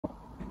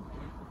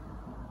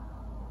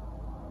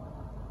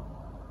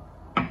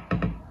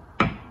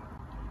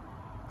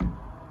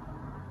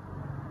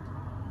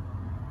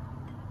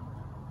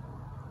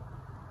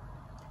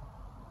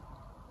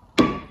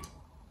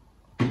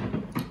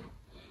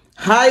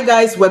Hi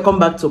guys, welcome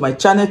back to my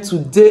channel.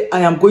 Today I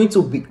am going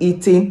to be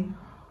eating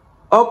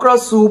okra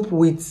soup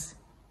with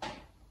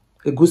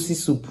egusi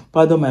soup.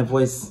 Pardon my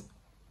voice,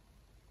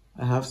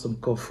 I have some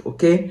cough.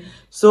 Okay,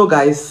 so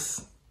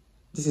guys,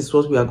 this is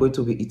what we are going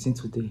to be eating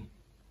today.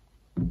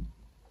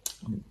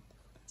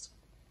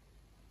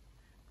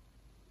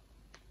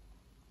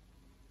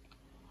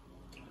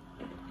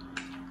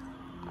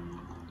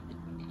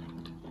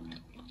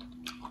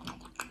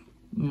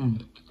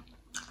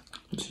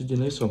 This is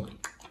delicious.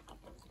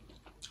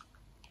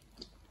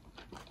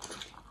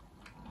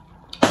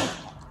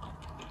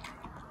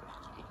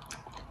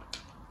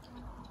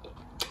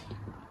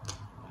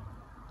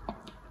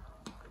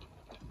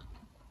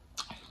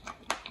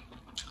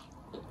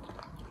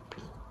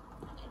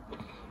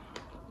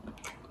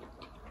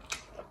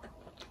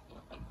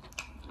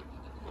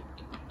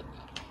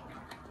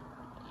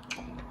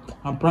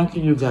 I'm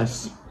pranking you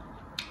guys.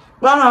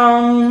 How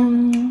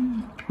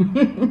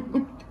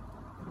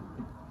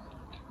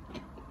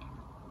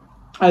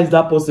is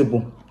that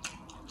possible?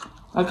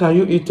 How can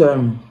you eat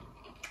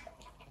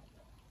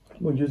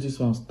we'll use this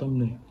one as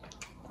thumbnail.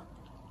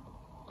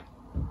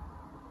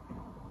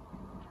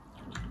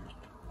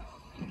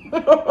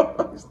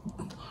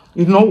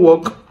 It not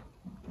work.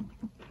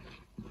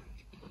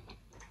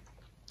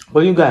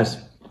 But you guys,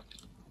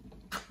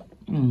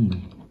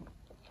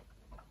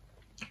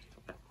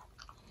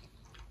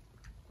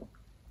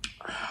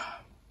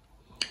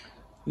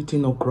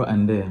 eating okra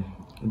and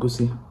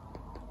egusi.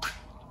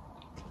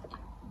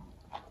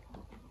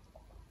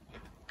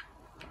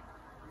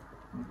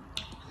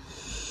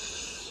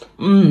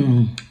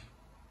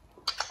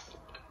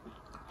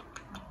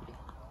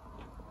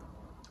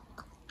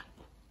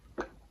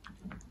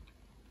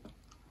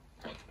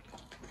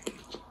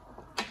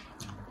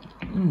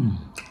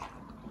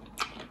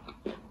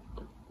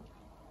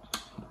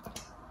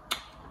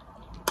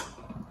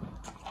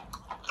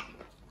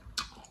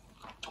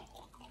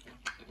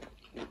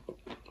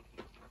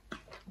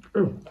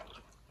 Oh,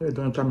 hey,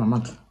 don't try my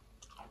mouth.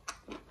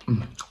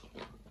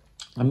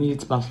 I mean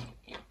it's fast.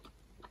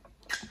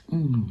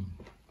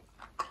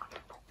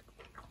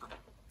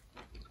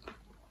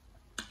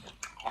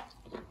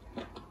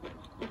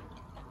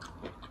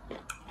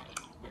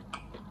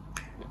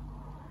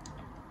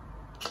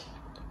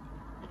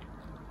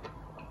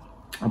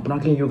 I'm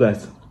pranking you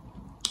guys.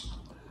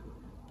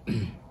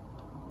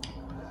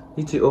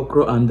 Eat the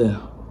okra and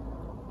the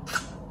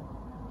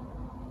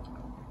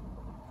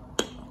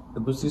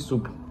egusi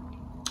soup.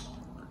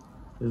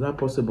 Is that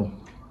possible?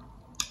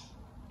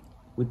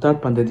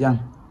 Without pounded yam.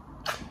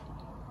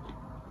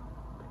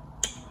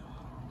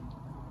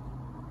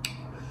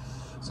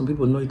 Some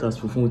people know it as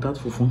fufu. Without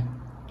fufu.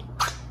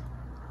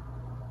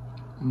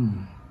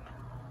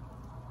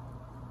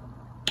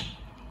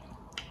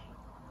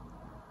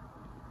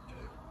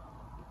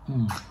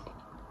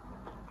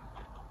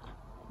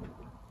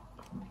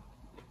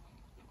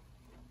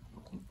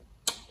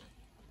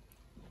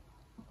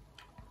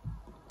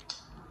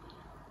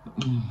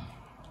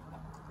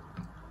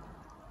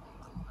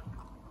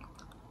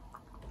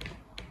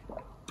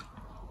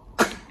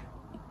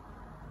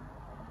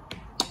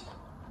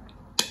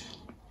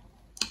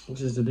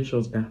 This is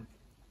delicious, guys.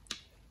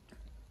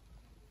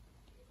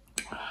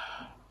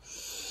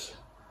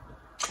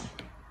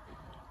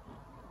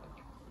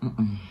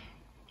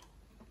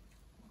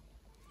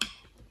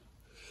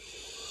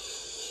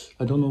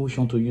 I don't know which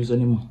one to use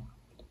anymore.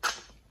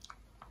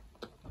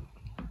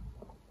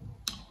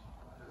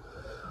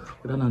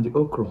 Then on the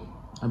okra,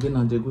 I've been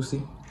on the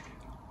egusi.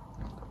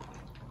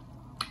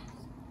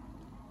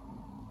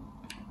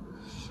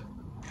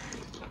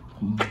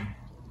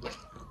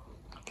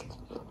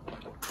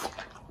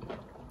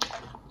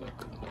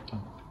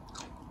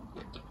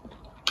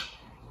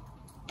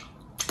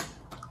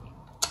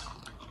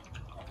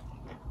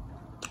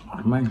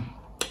 Man.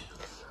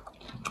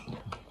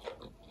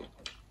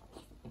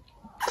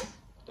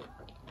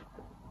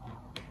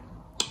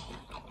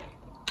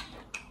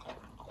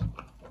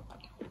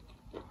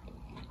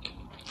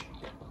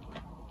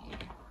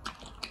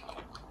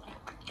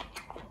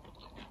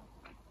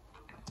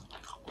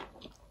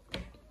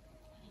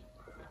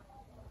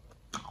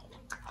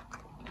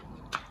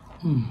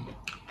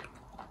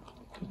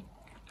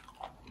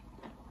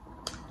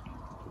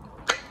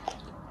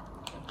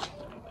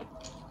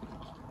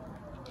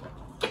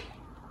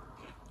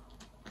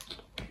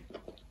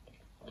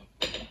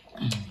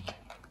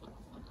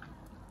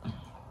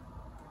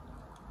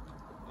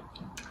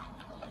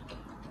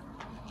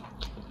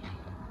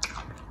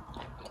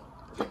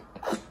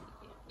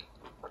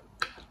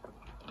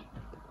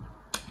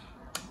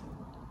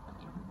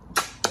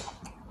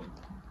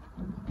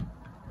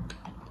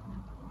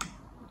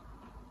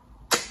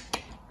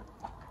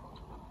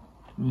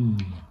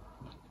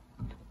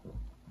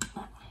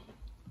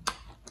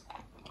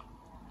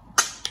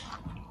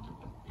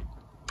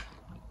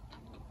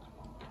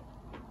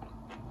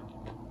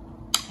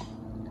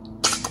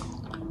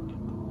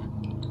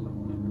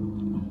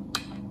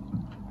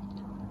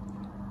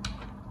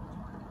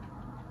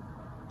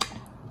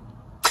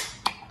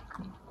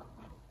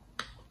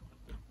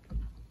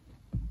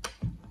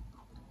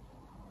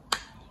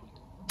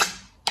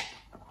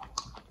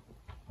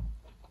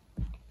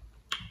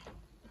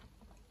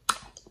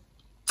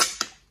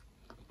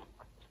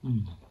 I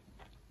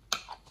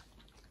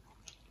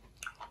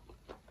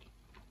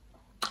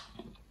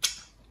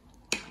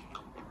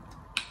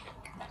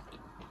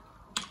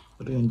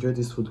really enjoy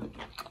this food.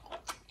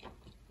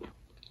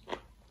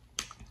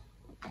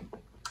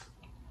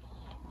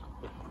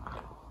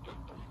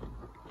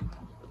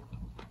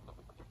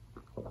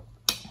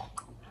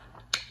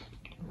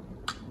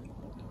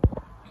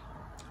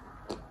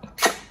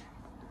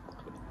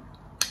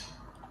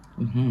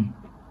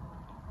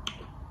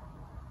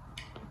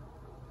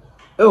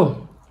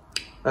 Oh,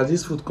 as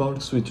this food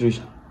comes sweet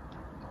rich.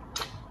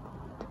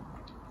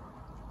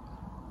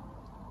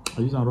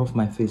 I use and rough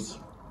my face.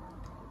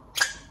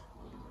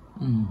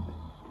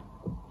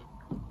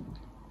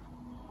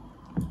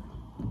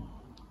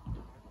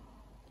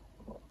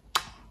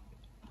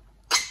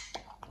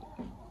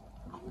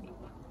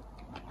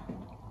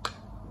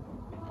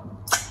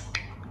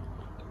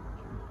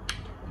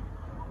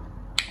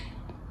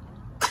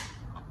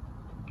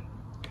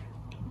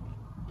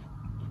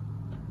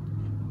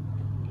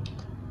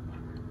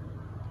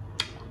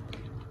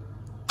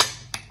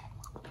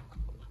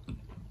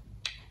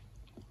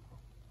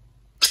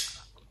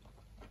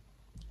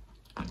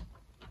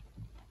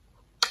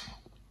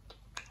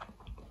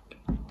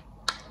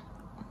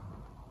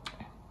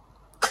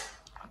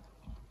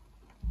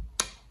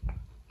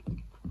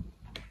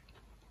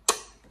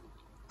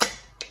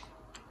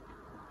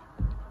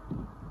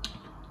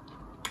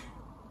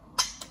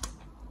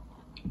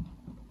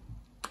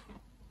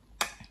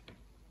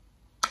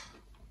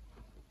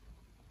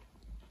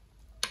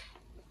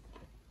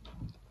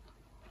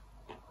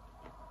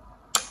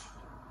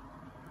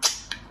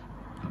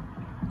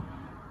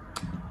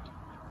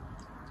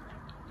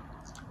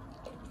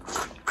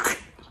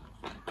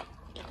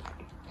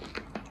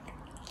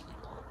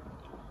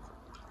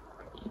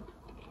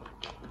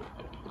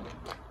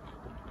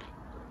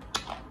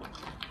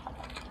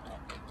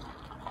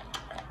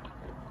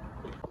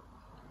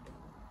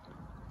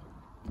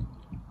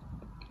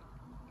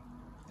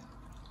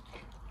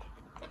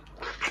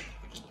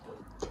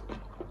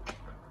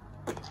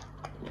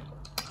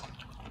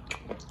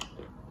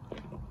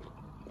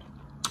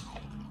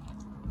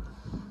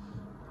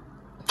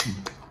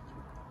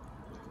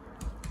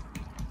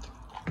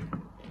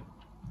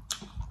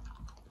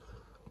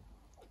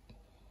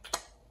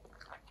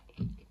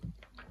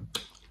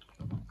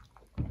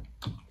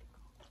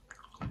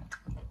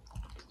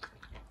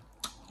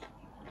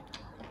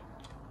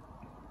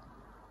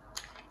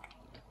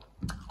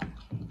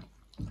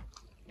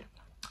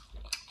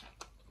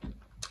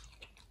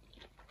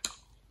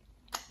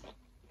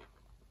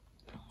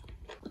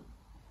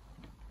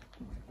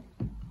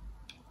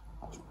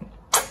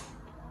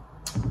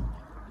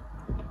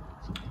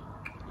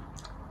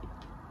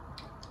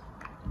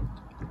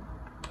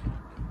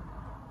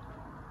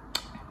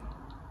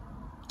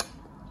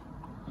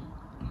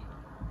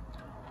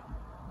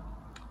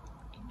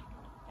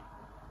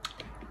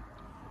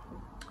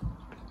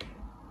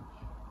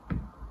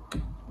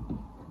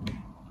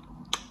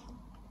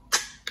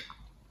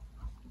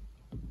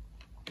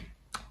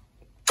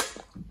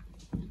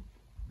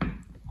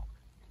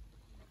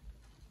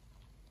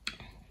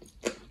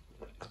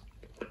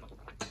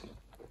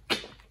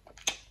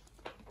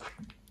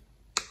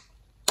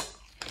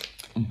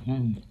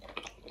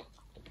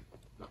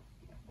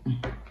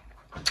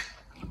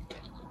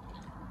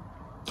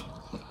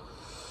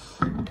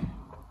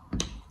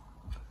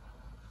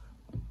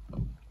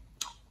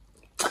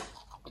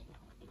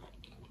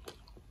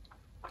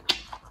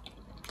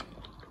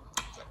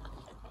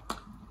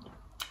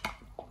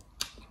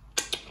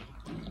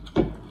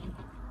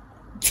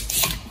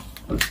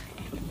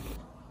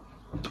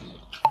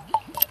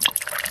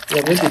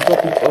 We're going to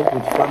top it up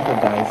with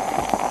Fanta, guys.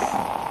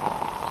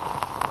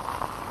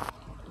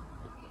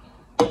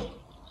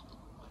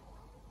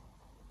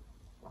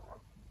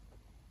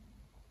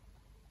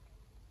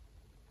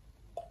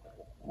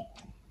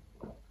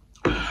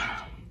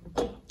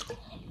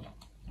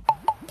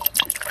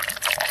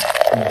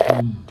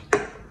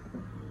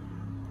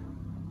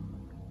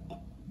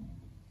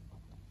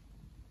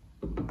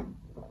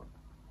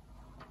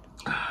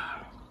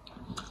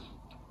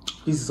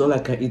 This is all I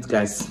can eat,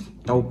 guys.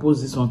 I will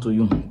post this one to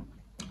you.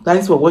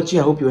 Thanks for watching.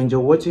 I hope you enjoy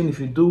watching. If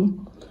you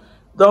do,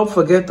 don't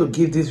forget to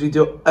give this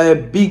video a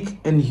big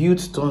and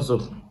huge thumbs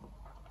up.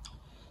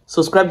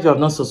 Subscribe if you have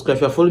not subscribed.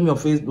 If you are following me on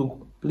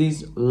Facebook,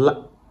 please like.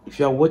 If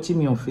you are watching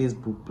me on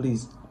Facebook,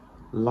 please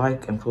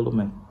like and follow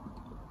me.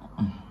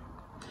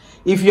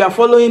 If you are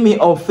following me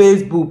on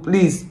Facebook,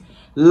 please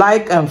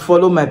like and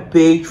follow my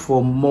page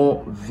for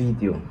more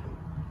video.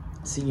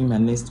 See you in my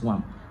next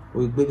one.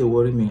 Will be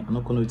worry me. I'm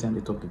not going to return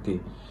the talk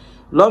again.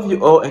 Love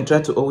you all and try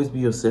to always be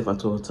yourself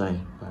at all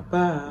time. Bye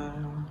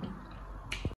bye.